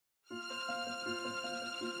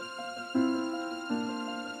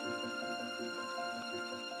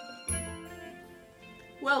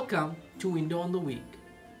Welcome to Window on the Week.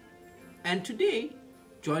 And today,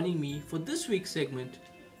 joining me for this week's segment,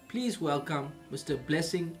 please welcome Mr.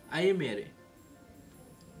 Blessing Ayemhere.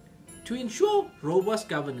 To ensure robust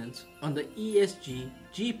governance on the ESG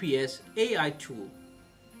GPS AI tool,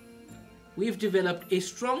 we've developed a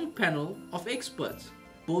strong panel of experts,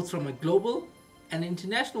 both from a global and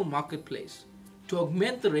international marketplace, to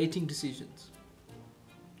augment the rating decisions.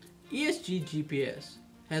 ESG GPS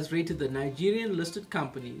has rated the Nigerian listed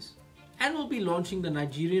companies and will be launching the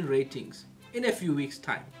Nigerian ratings in a few weeks'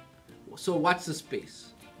 time. So watch the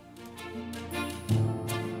space.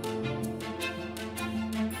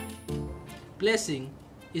 Blessing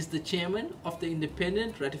is the chairman of the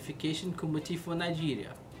Independent Ratification Committee for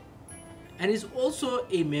Nigeria and is also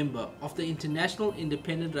a member of the International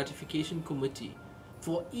Independent Ratification Committee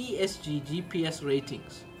for ESG GPS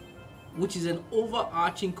ratings, which is an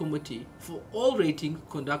overarching committee for all ratings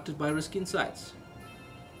conducted by Risk Insights.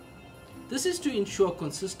 This is to ensure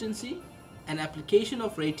consistency and application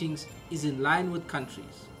of ratings is in line with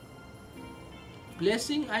countries.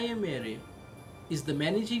 Blessing Ayemhere is the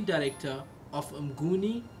Managing Director of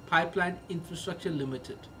Umugini Pipeline Infrastructure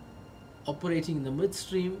Limited, operating in the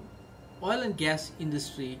midstream oil and gas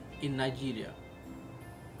industry in Nigeria.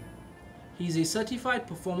 He is a certified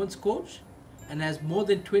performance coach and has more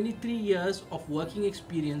than 23 years of working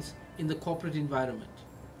experience in the corporate environment.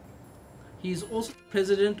 He is also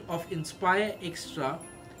president of Inspire Extra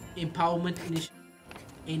Empowerment Initiative,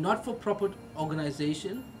 a not-for-profit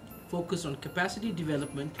organization focused on capacity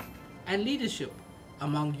development and leadership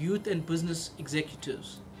among youth and business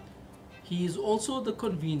executives. He is also the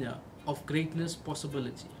convener of Greatness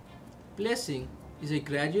Possibility. Blessing is a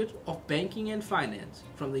graduate of Banking and Finance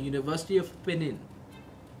from the University of Benin.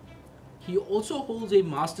 He also holds a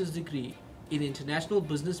master's degree in International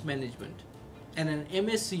Business Management and an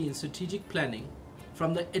MSc in Strategic Planning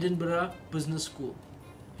from the Edinburgh Business School,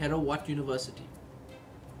 Harrow University.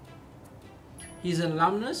 He is an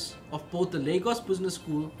alumnus of both the Lagos Business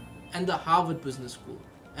School and the Harvard Business School,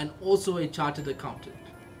 and also a chartered accountant.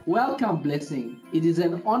 Welcome, Blessing. It is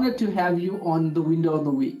an honor to have you on the Window of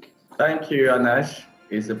the Week. Thank you, Anash.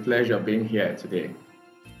 It's a pleasure being here today.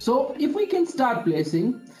 So if we can start,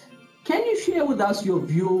 Blessing, can you share with us your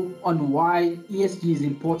view on why ESG is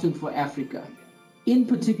important for Africa, in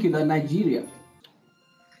particular Nigeria?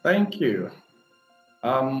 Thank you.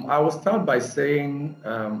 I will start by saying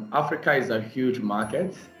Africa is a huge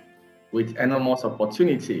market with enormous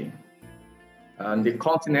opportunity. And the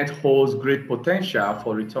continent holds great potential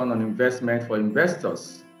for return on investment for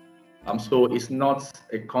investors. So it's not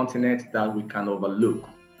a continent that we can overlook.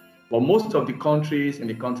 But most of the countries in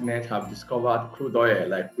the continent have discovered crude oil,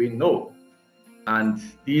 like we know, and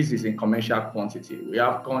this is in commercial quantity. We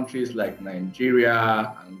have countries like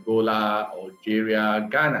Nigeria, Angola, Algeria,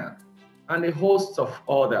 Ghana, and a host of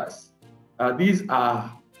others. These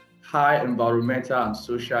are high environmental and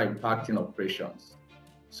social impacting operations.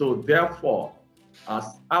 So therefore,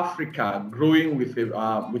 as Africa growing with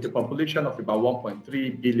a population of about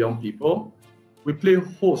 1.3 billion people, we play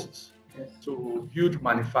host to huge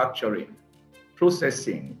manufacturing,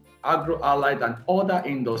 processing, agro-allied, and other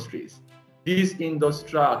industries. These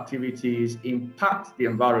industrial activities impact the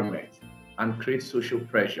environment and create social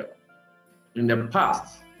pressure. In the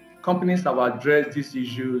past, companies have addressed these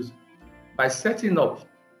issues by setting up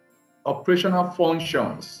operational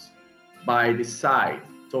functions by the side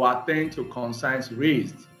to attend to concerns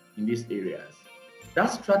raised in these areas. That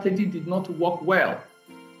strategy did not work well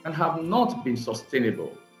and have not been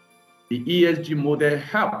sustainable. The ESG model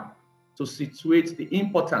helped to situate the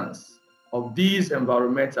importance of these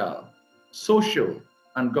environmental, social,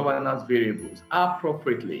 and governance variables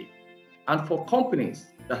appropriately. And for companies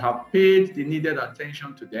that have paid the needed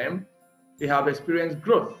attention to them, they have experienced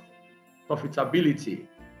growth, profitability.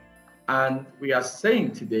 And we are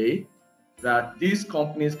saying today that these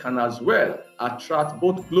companies can as well attract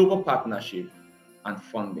both global partnership and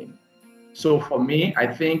funding. So for me, I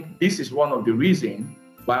think this is one of the reasons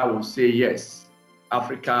why I will say yes,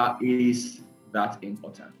 Africa is that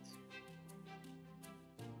important.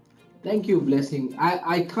 Thank you, Blessing.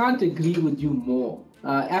 I can't agree with you more.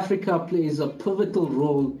 Africa plays a pivotal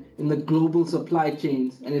role in the global supply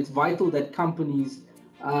chains, and it's vital that companies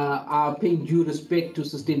are paying due respect to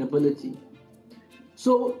sustainability.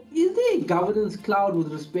 So is there a governance cloud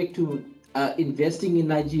with respect to investing in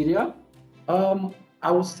Nigeria?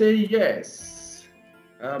 I would say yes.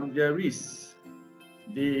 There is.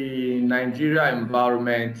 The Nigeria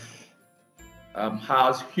environment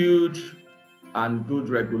has huge and good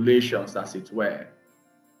regulations, as it were.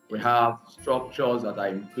 We have structures that are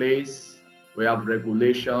in place. We have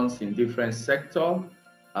regulations in different sectors.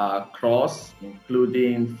 across,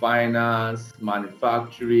 including finance,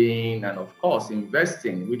 manufacturing, and of course,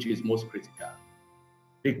 investing, which is most critical.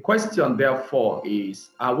 The question, therefore,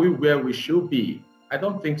 is, are we where we should be? I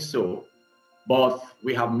don't think so, but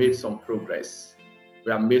we have made some progress.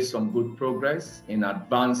 We have made some good progress in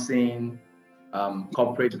advancing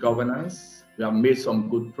corporate governance. We have made some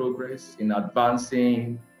good progress in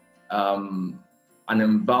advancing an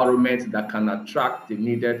environment that can attract the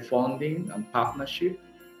needed funding and partnership.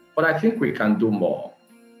 But I think we can do more.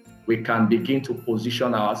 We can begin to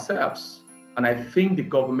position ourselves. And I think the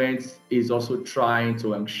government is also trying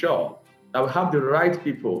to ensure that we have the right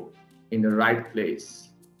people in the right place.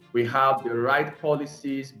 We have the right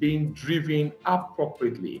policies being driven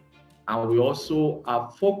appropriately. And we also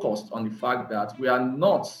are focused on the fact that we are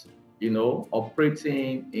not,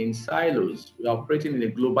 operating in silos. We are operating in a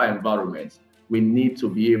global environment. We need to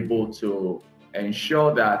be able to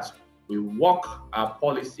ensure that we walk our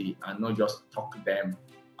policy and not just talk them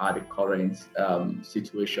at the current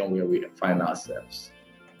situation where we find ourselves.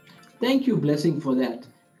 Thank you, Blessing, for that.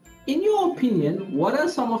 In your opinion, what are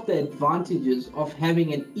some of the advantages of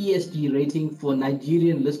having an ESG rating for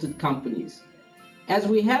Nigerian listed companies? As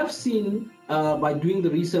we have seen by doing the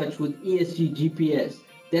research with ESG GPS,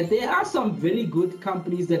 that there are some very good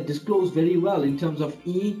companies that disclose very well in terms of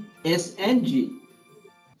E, S, and G.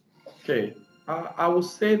 Okay. I would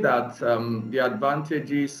say that the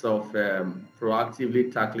advantages of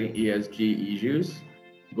proactively tackling ESG issues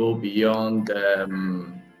go beyond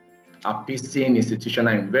appeasing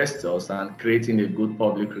institutional investors and creating a good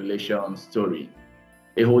public relations story.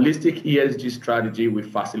 A holistic ESG strategy will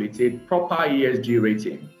facilitate proper ESG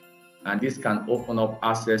rating, and this can open up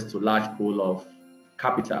access to large pool of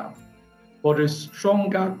capital. But a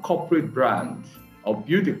stronger corporate brand, or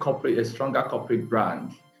build a stronger corporate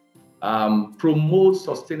brand, promote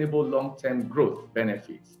sustainable long-term growth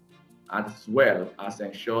benefits, as well as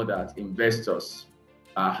ensure that investors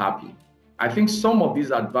are happy. I think some of these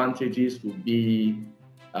advantages would be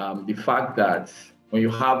the fact that when you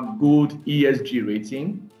have good ESG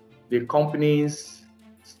rating, the company's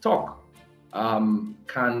stock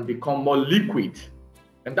can become more liquid.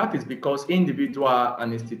 And that is because individual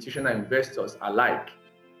and institutional investors alike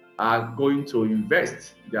are going to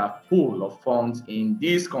invest their pool of funds in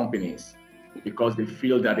these companies because they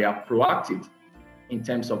feel that they are proactive in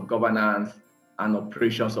terms of governance and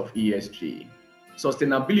operations of ESG.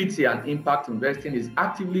 Sustainability and impact investing is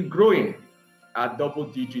actively growing at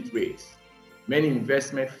double-digit rates. Many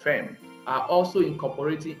investment firms are also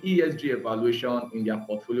incorporating ESG evaluation in their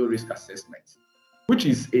portfolio risk assessment, which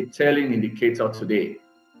is a telling indicator today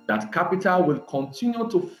that capital will continue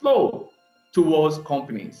to flow towards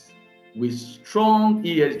companies with strong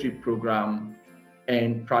ESG program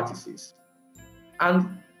and practices.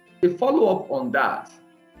 And a follow-up on that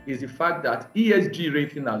is the fact that ESG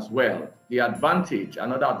rating as well,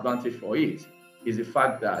 another advantage for it is the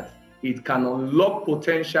fact that it can unlock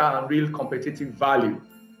potential and real competitive value.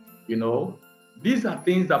 These are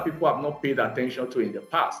things that people have not paid attention to in the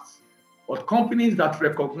past. But companies that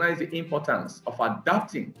recognize the importance of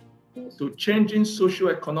adapting to changing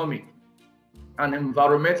socio-economic and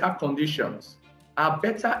environmental conditions are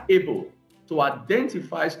better able to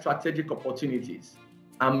identify strategic opportunities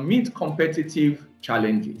and meet competitive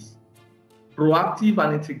challenges. Proactive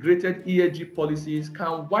and integrated ESG policies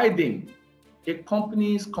can widen a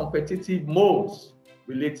company's competitive moats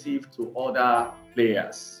relative to other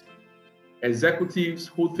players. Executives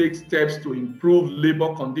who take steps to improve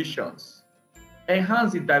labor conditions,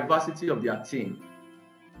 enhance the diversity of their team,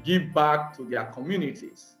 give back to their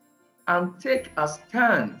communities, and take a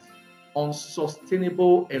stand on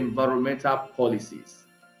sustainable environmental policies.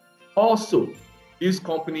 Also, these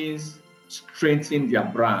companies strengthen their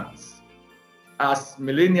brands. As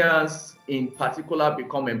millennials in particular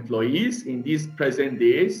become employees in these present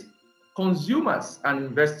days, consumers and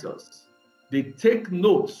investors, they take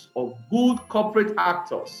notes of good corporate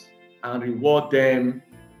actors and reward them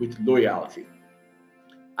with loyalty.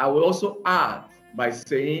 I will also add by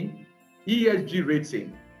saying ESG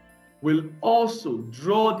rating will also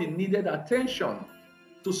draw the needed attention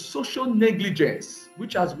to social negligence,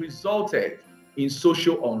 which has resulted in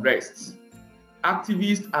social unrest.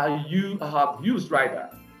 Activists have used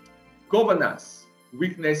governance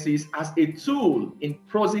weaknesses as a tool in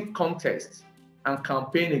proxy contests and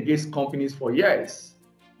campaign against companies for years.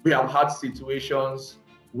 We have had situations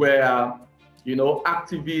where,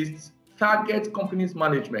 activists target companies'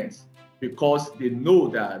 management because they know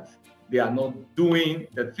that they are not doing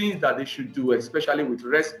the things that they should do, especially with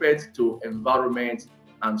respect to environment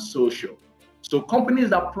and social. So companies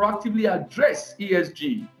that proactively address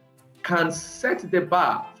ESG can set the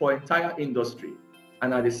bar for entire industry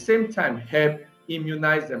and at the same time help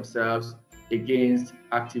immunize themselves against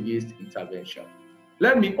activist intervention.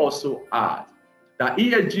 Let me also add that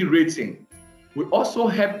ESG rating will also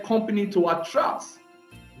help companies to attract,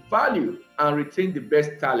 value, and retain the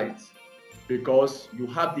best talent, because you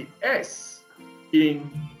have the S in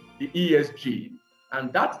the ESG,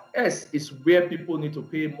 and that S is where people need to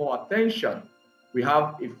pay more attention. We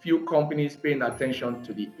have a few companies paying attention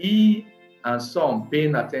to the E and some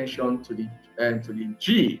paying attention to the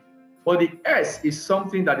G. But the S is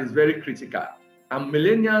something that is very critical, and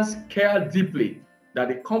millennials care deeply that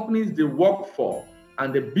the companies they work for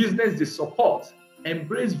and the business they support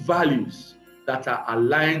embrace values that are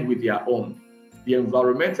aligned with their own. The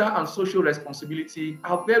environmental and social responsibility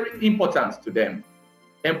are very important to them.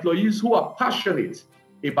 Employees who are passionate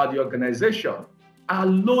about the organization, are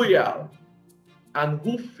loyal, and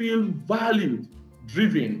who feel valued,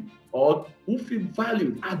 driven, or who feel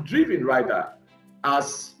valued are driven rather,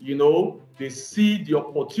 as they see the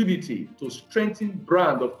opportunity to strengthen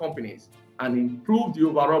brand of companies and improve the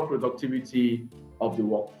overall productivity of the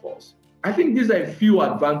workforce. I think these are a few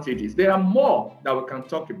advantages. There are more that we can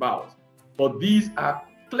talk about, but these are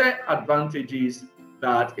clear advantages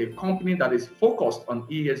that a company that is focused on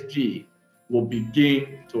ESG will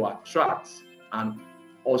begin to attract and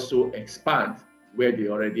also expand where they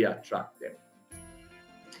already attract them.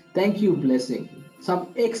 Thank you, Blessing.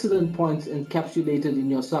 Some excellent points encapsulated in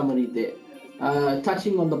your summary there.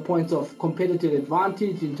 Touching on the points of competitive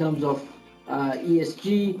advantage in terms of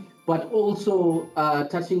ESG, but also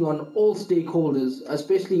touching on all stakeholders,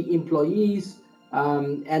 especially employees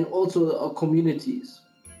and also communities.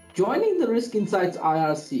 Joining the Risk Insights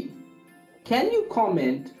IRC, can you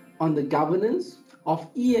comment on the governance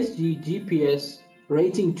of ESG GPS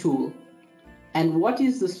rating tool, and what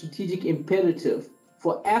is the strategic imperative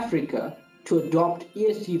for Africa to adopt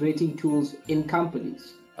ESG rating tools in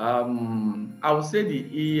companies? I would say the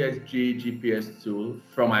ESG GPS tool,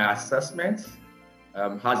 from my assessment,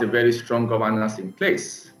 has a very strong governance in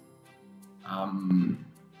place. From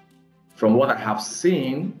what I have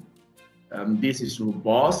seen, this is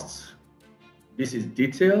robust, this is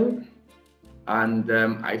detailed, and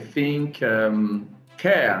I think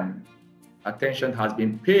care and attention has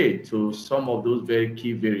been paid to some of those very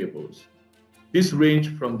key variables. This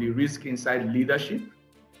range from the risk insight leadership,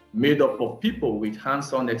 made up of people with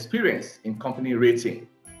hands-on experience in company rating,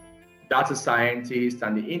 data scientists,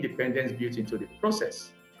 and the independence built into the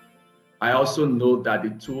process. I also know that the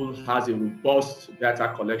tool has a robust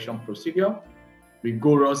data collection procedure,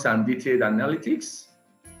 rigorous and detailed analytics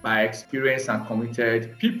by experienced and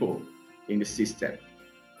committed people in the system.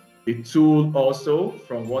 The tool also,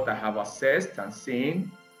 from what I have assessed and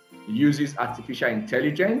seen, uses artificial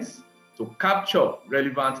intelligence to capture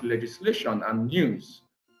relevant legislation and news,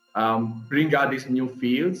 bring out these new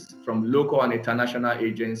fields from local and international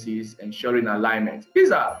agencies, ensuring alignment.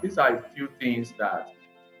 These are a few things that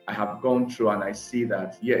I have gone through, and I see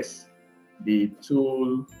that, yes, the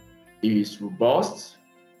tool is robust.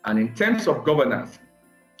 And in terms of governance,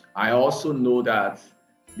 I also know that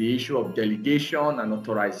the issue of delegation and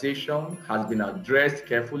authorization has been addressed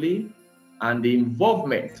carefully, and the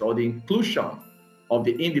involvement or the inclusion of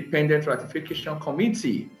the independent ratification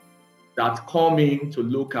committee that come in to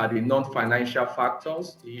look at the non-financial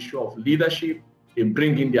factors, the issue of leadership. They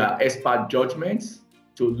bring in their expert judgments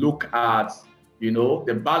to look at,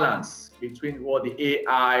 the balance between what the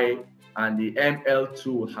AI and the ML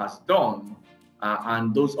tool has done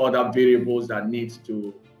and those other variables that need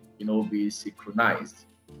to, be synchronized.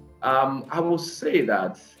 I will say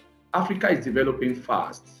that Africa is developing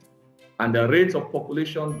fast, and the rate of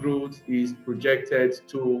population growth is projected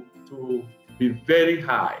to be very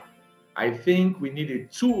high. I think we need a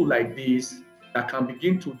tool like this that can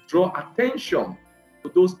begin to draw attention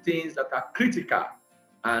to those things that are critical.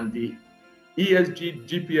 And the ESG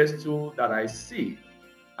GPS tool that I see,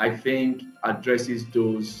 I think addresses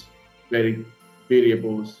those very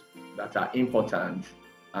variables that are important,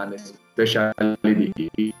 and especially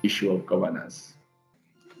the issue of governance.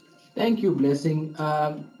 Thank you, Blessing.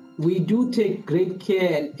 We do take great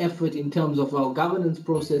care and effort in terms of our governance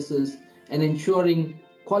processes and ensuring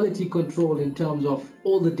quality control in terms of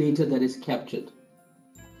all the data that is captured.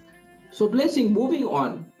 So, Blessing, moving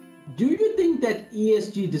on, do you think that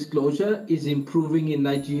ESG disclosure is improving in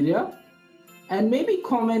Nigeria? And maybe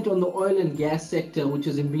comment on the oil and gas sector, which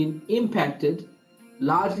has been impacted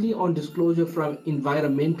largely on disclosure from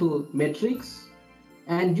environmental metrics.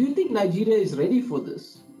 And do you think Nigeria is ready for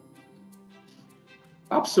this?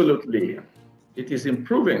 Absolutely. It is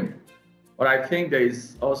improving. But I think there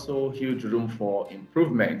is also huge room for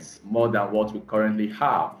improvements more than what we currently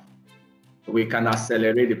have. We can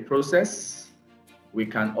accelerate the process. We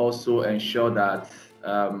can also ensure that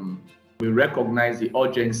we recognize the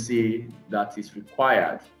urgency that is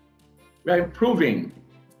required. We are improving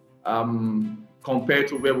compared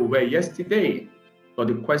to where we were yesterday. But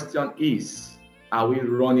the question is, are we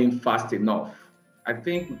running fast enough? I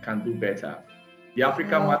think we can do better. The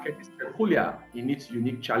African market is peculiar in its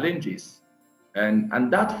unique challenges. And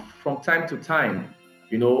that from time to time,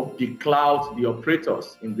 beclouds the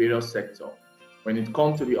operators in various sectors. When it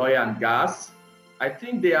comes to the oil and gas, I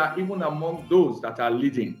think they are even among those that are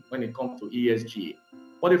leading when it comes to ESG.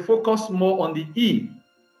 But they focus more on the E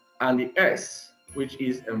and the S, which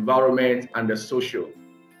is environment and the social.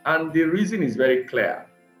 And the reason is very clear.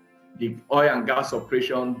 The oil and gas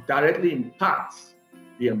operation directly impacts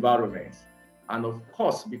the environment. And of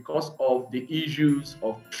course, because of the issues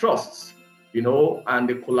of trusts, and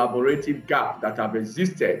the collaborative gap that have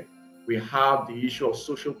existed, we have the issue of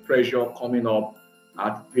social pressure coming up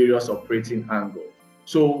at various operating angles.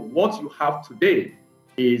 So what you have today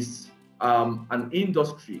is an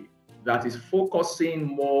industry that is focusing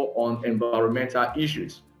more on environmental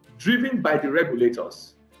issues, driven by the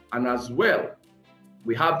regulators. And as well,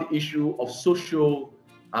 we have the issue of social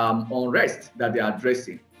unrest that they are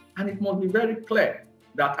addressing. And it must be very clear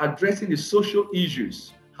that addressing the social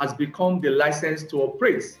issues has become the license to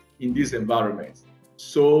operate in this environment.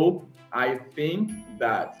 So I think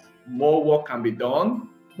that more work can be done,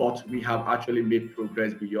 but we have actually made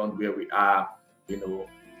progress beyond where we are,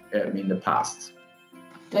 in the past.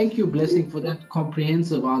 Thank you, Blessing, for that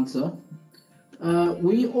comprehensive answer.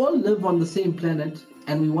 We all live on the same planet,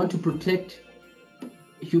 and we want to protect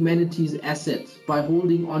humanity's assets by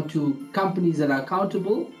holding on to companies that are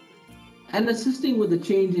accountable and assisting with the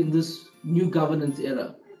change in this new governance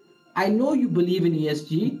era. I know you believe in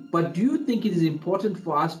ESG, but do you think it is important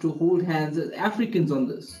for us to hold hands as Africans on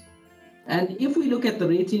this? And if we look at the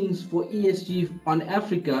ratings for ESG on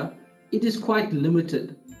Africa, it is quite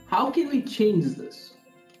limited. How can we change this?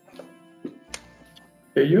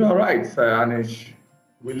 You are right, Anish.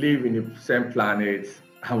 We live in the same planet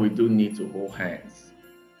and we do need to hold hands.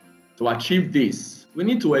 To achieve this, we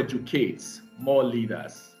need to educate more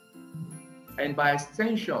leaders and by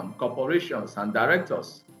extension, corporations and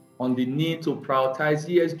directors on the need to prioritize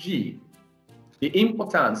ESG. The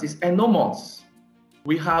importance is enormous.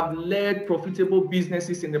 We have led profitable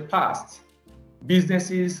businesses in the past,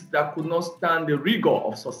 businesses that could not stand the rigor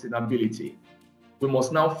of sustainability. We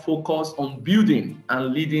must now focus on building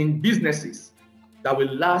and leading businesses that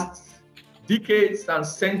will last decades and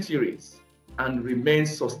centuries and remain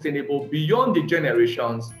sustainable beyond the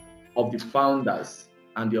generations of the founders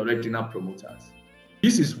and the original promoters.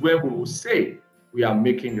 This is where we will say we are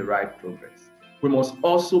making the right progress. We must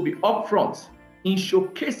also be upfront in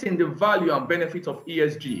showcasing the value and benefit of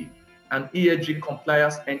ESG and ESG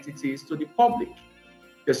compliance entities to the public,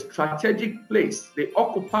 the strategic place they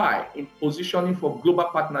occupy in positioning for global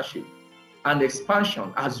partnership and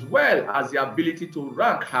expansion, as well as the ability to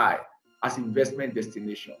rank high as investment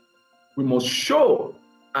destination. We must show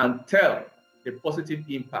and tell the positive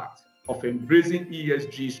impact of embracing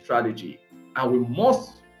ESG strategy, and we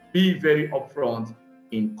must be very upfront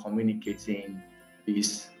in communicating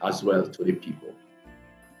this as well to the people.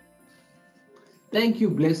 Thank you,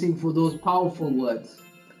 Blessing, for those powerful words.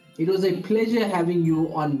 It was a pleasure having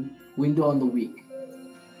you on Window on the Week.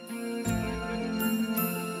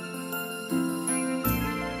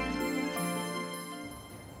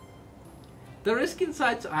 The Risk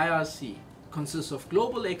Insights IRC consists of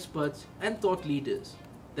global experts and thought leaders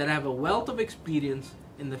that have a wealth of experience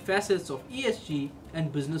in the facets of ESG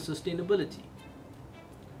and business sustainability.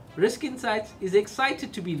 Risk Insights is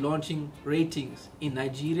excited to be launching ratings in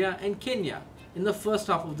Nigeria and Kenya in the first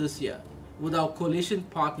half of this year with our coalition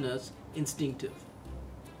partners Instinctive.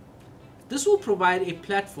 This will provide a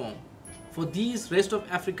platform for these rest of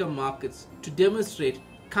Africa markets to demonstrate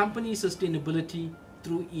company sustainability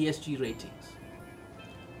through ESG ratings.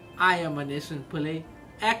 I am Aneshan Pillay,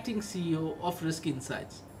 Acting CEO of Risk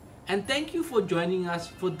Insights, and thank you for joining us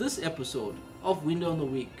for this episode of Window on the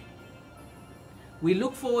Week. We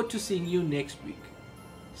look forward to seeing you next week.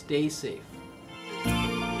 Stay safe.